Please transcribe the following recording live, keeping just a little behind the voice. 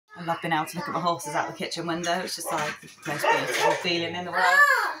I love being able to look at my horses out the kitchen window. It's just like the most beautiful feeling in the world.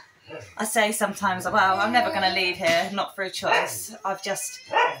 I say sometimes, well, I'm never going to leave here, not through choice. I've just,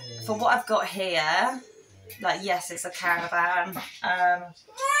 for what I've got here, like, yes, it's a caravan, but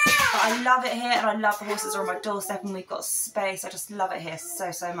I love it here, and I love the horses are on my doorstep, and we've got space. I just love it here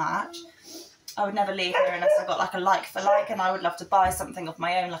so, so much. I would never leave here unless I got like a like for like, and I would love to buy something of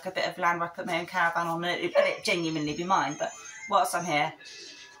my own, like a bit of land where I put my own caravan on, and it genuinely be mine. But whilst I'm here,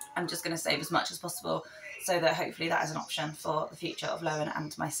 I'm just going to save as much as possible, so that hopefully that is an option for the future of Lowen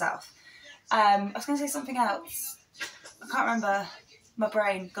and myself. I was going to say something else. I can't remember. My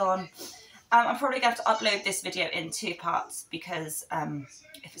brain gone. I'm probably going to have to upload this video in 2 parts because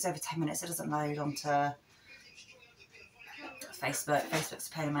if it's over 10 minutes, it doesn't load onto Facebook. Facebook's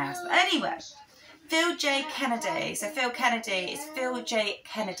a pain in my ass. But anyway, Phil J. Kennedy. So Phil Kennedy is Phil J.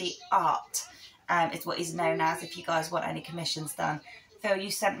 Kennedy Art, is what he's known as, if you guys want any commissions done. Phil,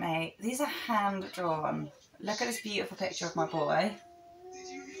 you sent me, these are hand drawn. Look at this beautiful picture of my boy.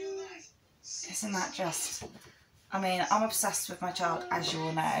 Isn't that just, I mean, I'm obsessed with my child, as you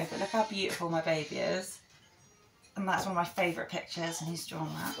all know, but look how beautiful my baby is. And that's one of my favourite pictures, and he's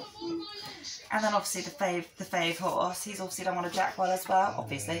drawn that. And then obviously the fave horse, he's obviously done one of Jack well as well,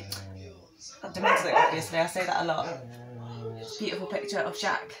 obviously. I don't mean to say obviously, I say that a lot. Beautiful picture of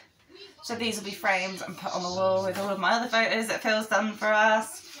Jack. So these will be framed and put on the wall with all of my other photos that Phil's done for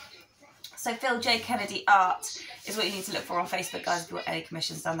us. So Phil J. Kennedy Art is what you need to look for on Facebook, guys, if you want any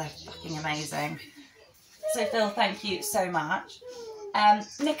commissions done. They're fucking amazing. So Phil, thank you so much.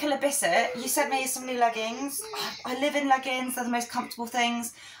 Nicola Bissett, you sent me some new leggings. I live in leggings, they're the most comfortable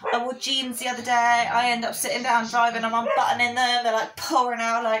things. I wore jeans the other day. I end up sitting down driving and I'm unbuttoning them. They're like pouring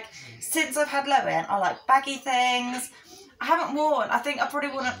out. Like, since I've had Lowen, I like baggy things. I haven't worn, I think I've probably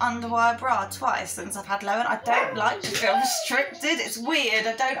worn an underwire bra twice since I've had Lowen. I don't like to feel restricted. It's weird.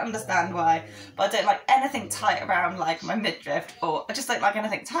 I don't understand why. But I don't like anything tight around like my midriff, or I just don't like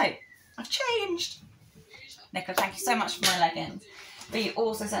anything tight. I've changed. Nicola, thank you so much for my leggings. But you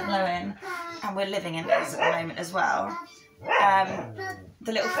also sent Lowen, and we're living in those at the moment as well.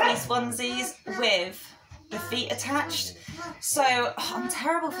 The little fleece onesies with the feet attached. So I'm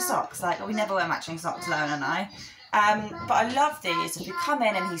terrible for socks. Like, we never wear matching socks, Lowen and I. But I love these. If you come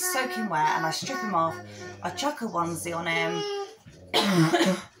in and he's soaking wet and I strip him off, I chuck a onesie on him.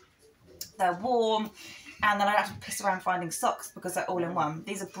 They're warm, and then I don't have to piss around finding socks because they're all in one.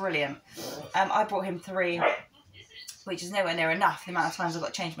 These are brilliant. I brought him 3, which is nowhere near enough the amount of times I've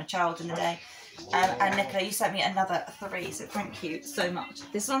got to change my child in the day. And Nicola, you sent me another 3, so thank you so much.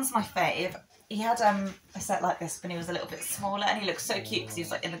 This one's my fave. He had a set like this when he was a little bit smaller, and he looked so cute because he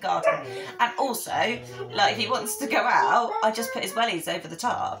was like in the garden. And also, like, if he wants to go out, I just put his wellies over the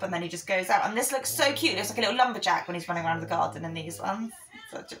top and then he just goes out. And this looks so cute. It looks like a little lumberjack when he's running around the garden in these ones.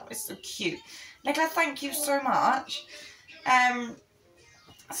 So, it's so cute. Nicola, thank you so much.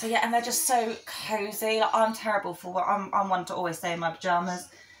 So yeah, and they're just so cozy. Like, I'm terrible for what I'm one to always stay in my pyjamas.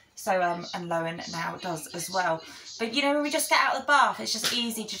 So and Lowen now does as well. But you know, when we just get out of the bath, it's just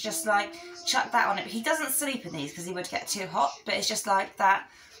easy to just like chuck that on it. But he doesn't sleep in these because he would get too hot. But it's just like that.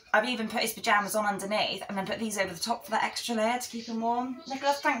 I've even put his pyjamas on underneath and then put these over the top for that extra layer to keep him warm.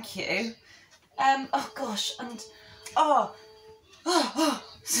 Nicola, thank you. Oh gosh, and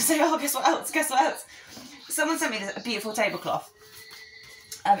guess what else? Guess what else? Someone sent me a beautiful tablecloth.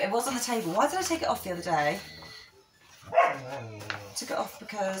 It was on the table. Why did I take it off the other day? Took it off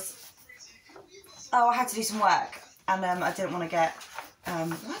because I had to do some work, and I didn't want to get why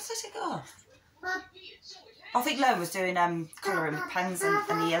did I take it off? I think Lowen was doing colouring with pens,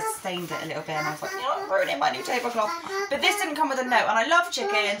 and he has stained it a little bit, and I was like, you know, I'm ruining my new tablecloth. But this didn't come with a note, and I love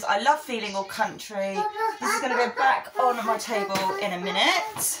chickens. I love feeling all country. This is going to go back on my table in a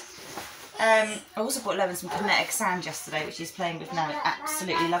minute. I also bought Lowen some kinetic sand yesterday, which he's playing with now. He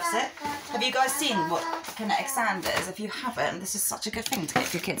absolutely loves it. Have you guys seen what kinetic sand is? If you haven't, this is such a good thing to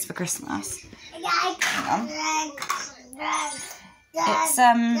get your kids for Christmas. Hang on.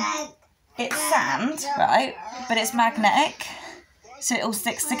 It's sand, right? But it's magnetic, so it all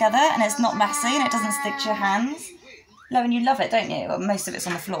sticks together, and it's not messy, and it doesn't stick to your hands. Lowen, you love it, don't you? Well, most of it's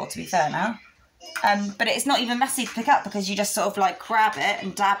on the floor, to be fair now. But it's not even messy to pick up because you just sort of like grab it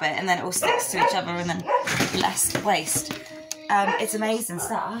and dab it, and then it all sticks to each other, and then less waste. It's amazing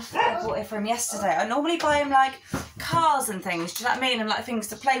stuff. I bought it from yesterday. I normally buy him like cars and things, do you know what I mean? And like things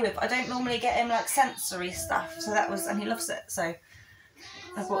to play with. I don't normally get him like sensory stuff. So that was, and he loves it. So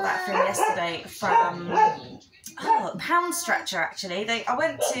I bought that for him yesterday from Pound Stretcher actually. I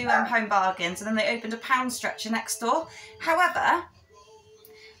went to Home Bargains, and then they opened a Pound Stretcher next door. However,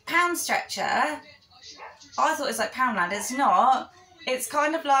 Pound Stretcher, I thought it was like Poundland. It's not. It's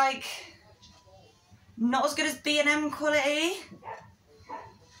kind of like not as good as B&M quality.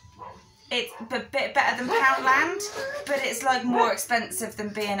 It's a bit better than Poundland, but it's like more expensive than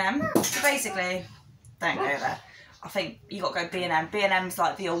B&M. So basically, don't go there. I think you got to go B&M. B&M's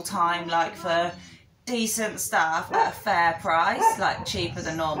like the all-time, like for decent stuff at a fair price, like cheaper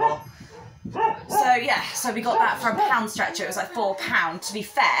than normal. So yeah, so we got that for a pound stretcher. It was like £4. To be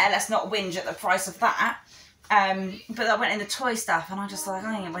fair, let's not whinge at the price of that. But I went in the toy stuff and I just like,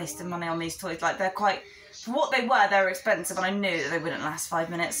 I ain't wasting money on these toys. Like they're quite, for what they were expensive, and I knew that they wouldn't last 5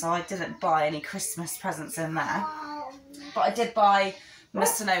 minutes, so I didn't buy any Christmas presents in there. But I did buy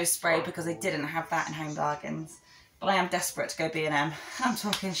Mr. Nose spray because they didn't have that in Home Bargains. But I am desperate to go B&M. I'm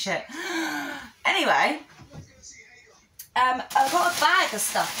talking shit. Anyway, I got a bag of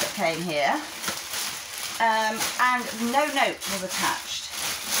stuff that came here, and no note was attached.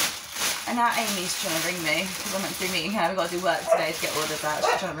 And now Amy's trying to ring me because I'm meant to be meeting her. We've got to do work today to get orders out.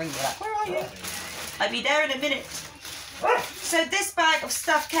 She's trying to ring me like, where are you? I'll be there in a minute. So this bag of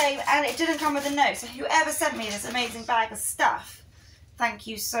stuff came and it didn't come with a note. So whoever sent me this amazing bag of stuff, thank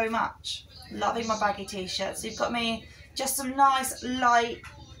you so much. Loving my baggy t-shirts. So you've got me just some nice light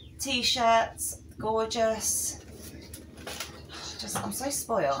t-shirts. Gorgeous. I'm so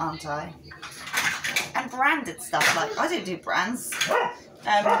spoiled, aren't I? And branded stuff. Like, I don't do brands.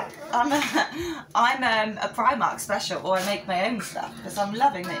 I'm a Primark special, or I make my own stuff because I'm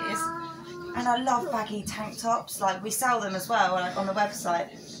loving these. And I love baggy tank tops. Like, we sell them as well, like on the website.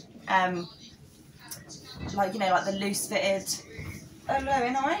 Like, you know, like the loose fitted. Oh no,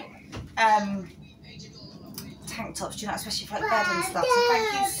 in alright. Tank tops, do you know, especially for like bed and stuff. So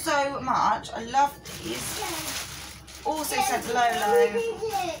thank you so much. I love these. Also sent Lolo.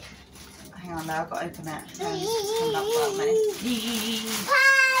 Hang on, now I've got to open it. It's coming up without me.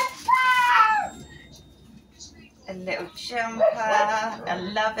 A little jumper. I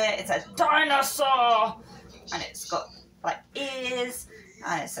love it. It's a dinosaur. And it's got like ears.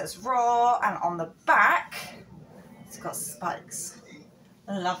 And it says raw. And on the back, it's got spikes.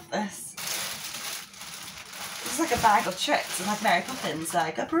 I love this. It's like a bag of tricks. And like Mary Poppins,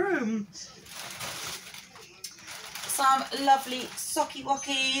 like a broom. Some lovely socky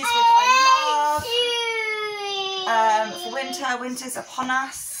wockies, which I love. For winter, winter's upon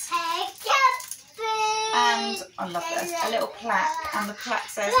us. And I love this, a little plaque, and the plaque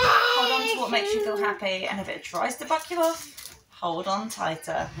says, hold on to what makes you feel happy, and if it tries to buck you off, hold on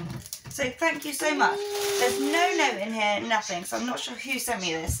tighter. So thank you so much. There's no note in here, nothing, so I'm not sure who sent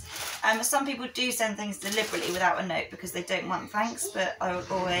me this. Some people do send things deliberately without a note because they don't want thanks, but I would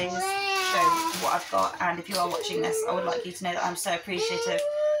always show what I've got, and if you are watching this, I would like you to know that I'm so appreciative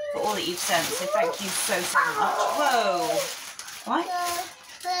for all that you've sent, so thank you so much. Whoa! What?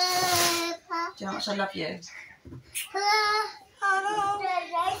 Do you know how much I love you? Hello!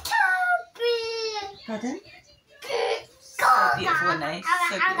 Pardon? So beautiful, isn't he?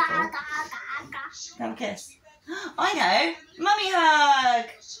 So beautiful. Have a kiss. I know! Mummy hug!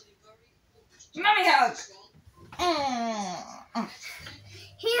 Mummy hug!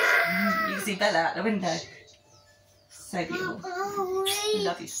 You can see Bella out the window. So beautiful. I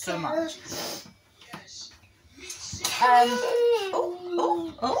love you so much.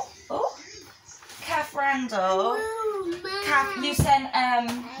 Kath Randall. Kath, you sent,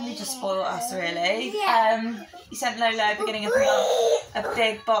 you just spoiled us really. You sent Lolo beginning of the month a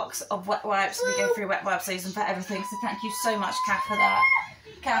big box of wet wipes. We go through wet wipes, I use them for everything. So thank you so much, Kath, for that.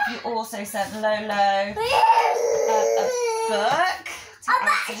 Kath, you also sent Lolo a book to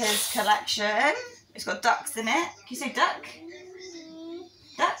add to his collection. It's got ducks in it. Can you say duck?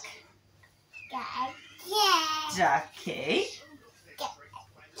 Duck? Ducky.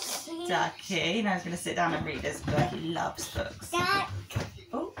 Ducky. Now he's going to sit down and read his book. He loves books.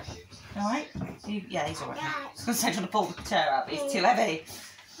 Oh, alright. Yeah, he's alright now. I was going to say trying to pull the chair out, but he's too heavy.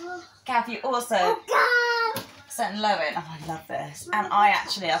 Gav, you also sent Lowen. Oh, I love this. And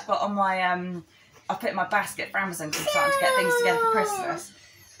I've got on my, I put in my basket for Amazon because I'm starting to get things together for Christmas.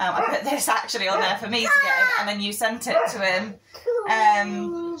 I put this actually on there for me to get him, and then you sent it to him.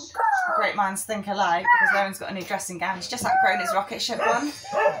 Great minds think alike, because Lowen's got a new dressing gown. He's just outgrown his rocket ship one.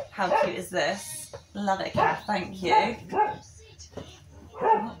 How cute is this? Love it, Kath. Thank you.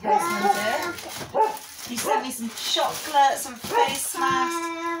 What postman did? You sent me some chocolate, some face masks,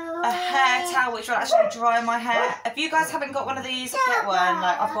 a hair towel which will actually dry my hair. If you guys haven't got one of these, get one.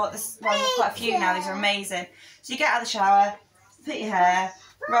 Like I've got this. Well, I've got quite a few now. These are amazing. So you get out of the shower, put your hair.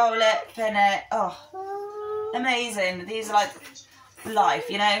 Roll it, pin it. Oh, amazing. These are like life,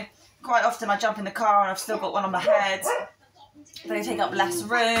 you know. Quite often I jump in the car and I've still got one on my head. They take up less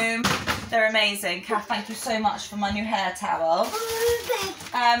room. They're amazing. Kath, thank you so much for my new hair towel.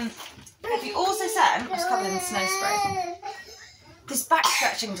 Kath, you also sent, I was covered in snow spray, this back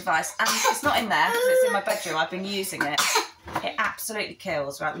stretching device, and it's not in there because it's in my bedroom. I've been using it. It absolutely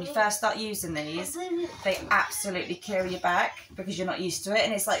kills, right? When you first start using these, they absolutely kill your back because you're not used to it,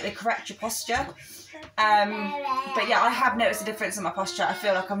 and it's like they correct your posture. But yeah, I have noticed a difference in my posture. I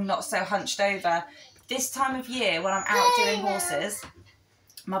feel like I'm not so hunched over. This time of year when I'm out doing horses,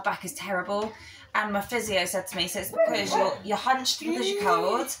 my back is terrible. And my physio said to me, so it's because you're hunched because you're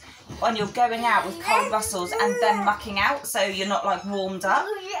cold, and you're going out with cold muscles and then mucking out, so you're not like warmed up.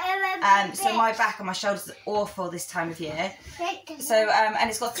 So my back and my shoulders are awful this time of year. So and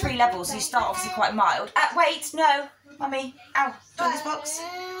it's got 3 levels, so you start obviously quite mild. Wait, no, mummy, ow, do this box.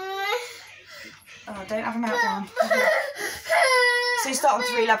 Oh, don't have a meltdown. So you start on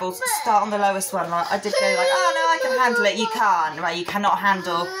 3 levels. Start on the lowest one. Like I did go like, oh no, I can handle it. You can't, right? You cannot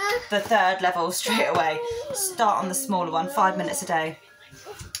handle the 3rd level straight away. Start on the smaller one. 5 minutes a day.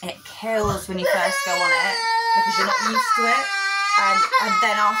 It kills when you first go on it because you're not used to it, and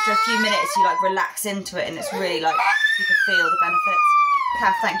then after a few minutes you like relax into it, and it's really like you can feel the benefits.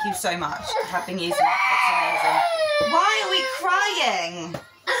 Kath, thank you so much. I have been using it. It's amazing. Why are we crying?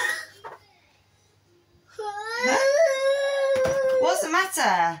 What's the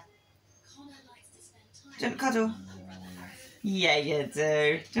matter? Do you want to cuddle? Yeah, you do. Do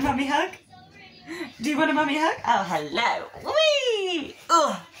you want a mummy hug? Do you want a mummy hug? Oh, hello. Whee!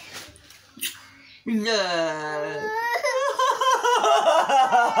 Ugh. No.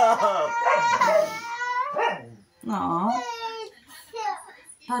 Aww.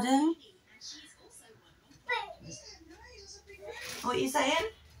 Pardon? What are you saying?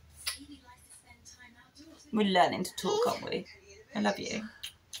 We're learning to talk, aren't we? I love you.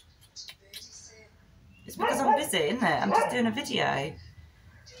 It's because I'm busy, isn't it? I'm just doing a video.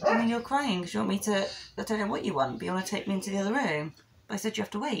 I mean, you're crying because you want me to... I don't know what you want, but you want to take me into the other room. But I said you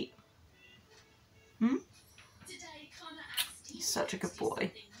have to wait. Hmm? He's such a good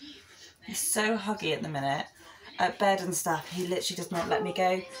boy. He's so huggy at the minute. At bed and stuff, he literally does not let me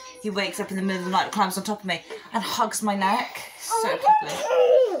go. He wakes up in the middle of the night, climbs on top of me, and hugs my neck. So cuddly.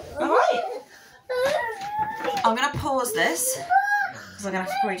 Alright. I'm going to pause this, because I'm going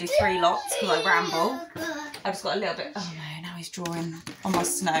to have to probably do 3 lots, because I ramble. I've just got a little bit... Oh no, now he's drawing on my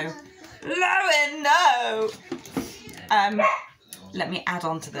snow. Lowen, no! Let me add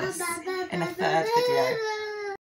on to this in a 3rd video.